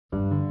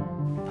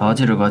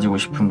바지를 가지고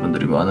싶은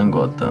분들이 많은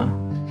것 같다.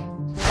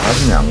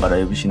 바지는 안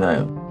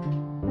갈아입으시나요?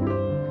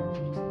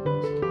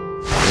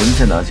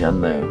 냄새 나지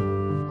않나요?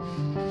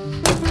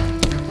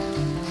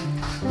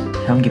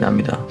 향기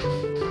납니다.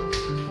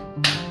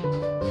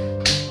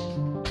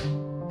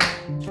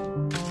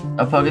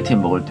 짜파게티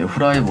먹을 때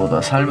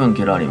후라이보다 삶은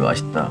계란이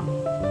맛있다.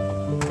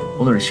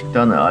 오늘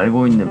식단은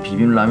알고 있는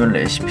비빔라면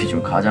레시피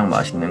중 가장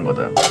맛있는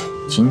거다.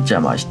 진짜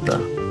맛있다.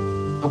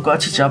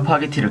 똑같이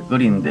짜파게티를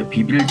끓이는데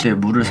비빌 때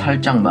물을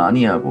살짝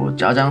많이 하고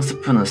짜장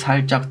스프는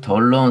살짝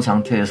덜 넣은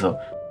상태에서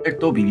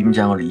팔도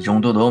비빔장을 이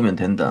정도 넣으면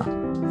된다.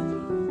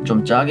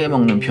 좀 짜게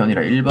먹는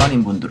편이라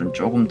일반인 분들은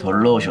조금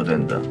덜 넣으셔도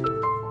된다.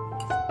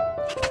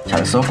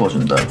 잘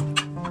섞어준다.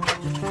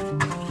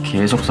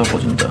 계속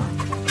섞어준다.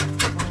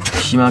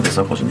 심하게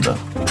섞어준다.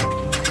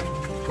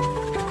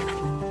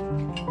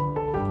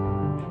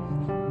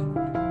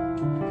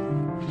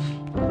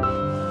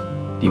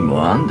 니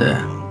뭐한데?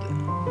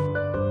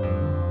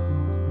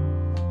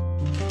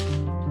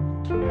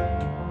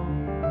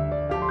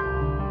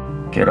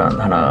 계란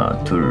하나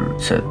둘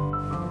셋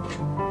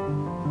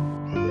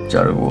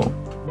자르고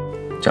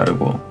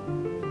자르고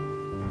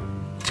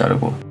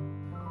자르고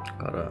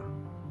가라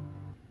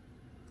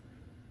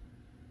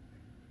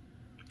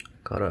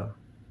가라.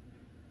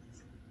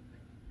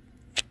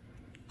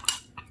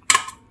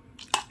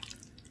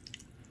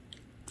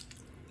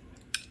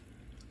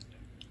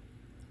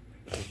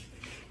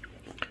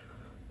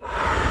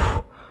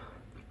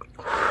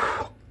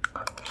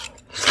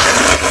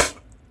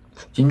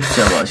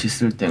 진짜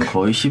맛있을 땐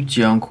거의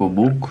씹지 않고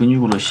목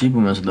근육으로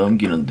씹으면서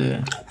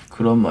넘기는데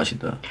그런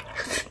맛이다.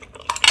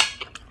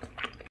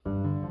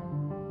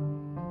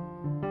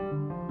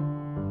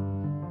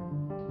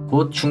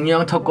 곧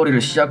중량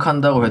턱걸이를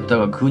시작한다고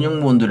했다가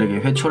근육몬들에게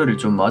회초리를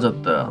좀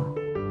맞았다.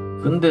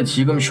 근데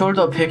지금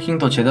숄더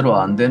패킹도 제대로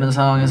안 되는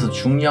상황에서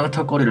중량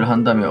턱걸이를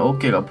한다면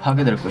어깨가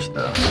파괴될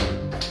것이다.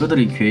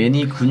 그들이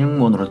괜히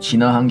근육몬으로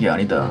진화한 게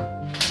아니다.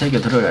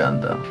 새겨들어야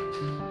한다.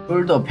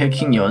 숄더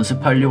패킹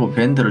연습하려고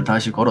밴드를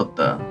다시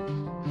걸었다.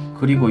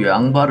 그리고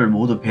양발을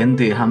모두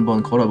밴드에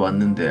한번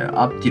걸어봤는데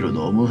앞뒤로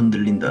너무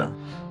흔들린다.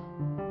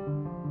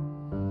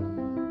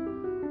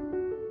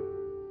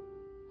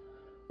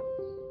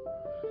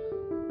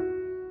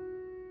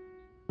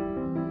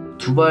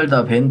 두 발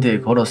다 밴드에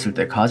걸었을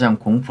때 가장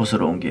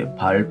공포스러운 게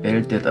발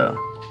뺄 때다.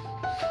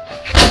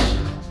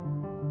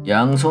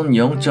 양손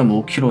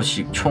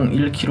 0.5kg씩 총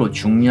 1kg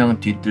중량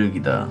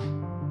뒤뜰기다.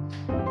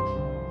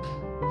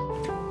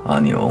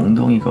 아니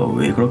엉덩이가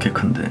왜 그렇게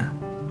큰데?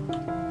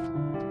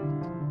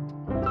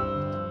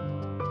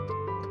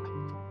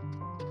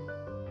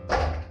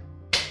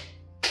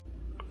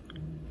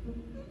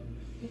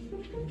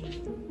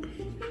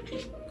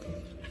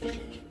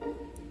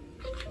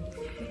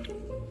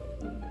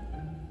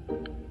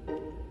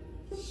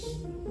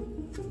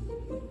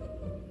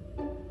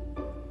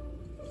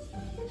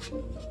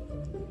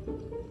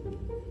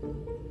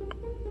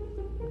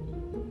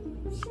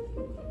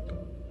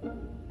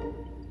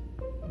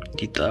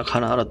 니 딱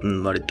하나 알아듣는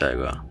말 있다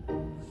이가.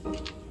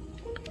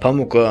 밥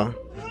먹까?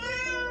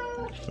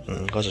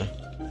 응 가자.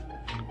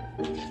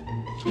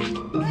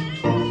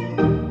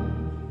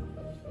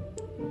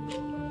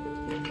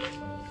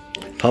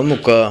 밥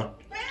먹까?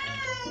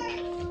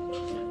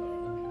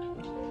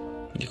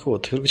 니가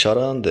어떻게 그렇게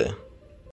잘하는데?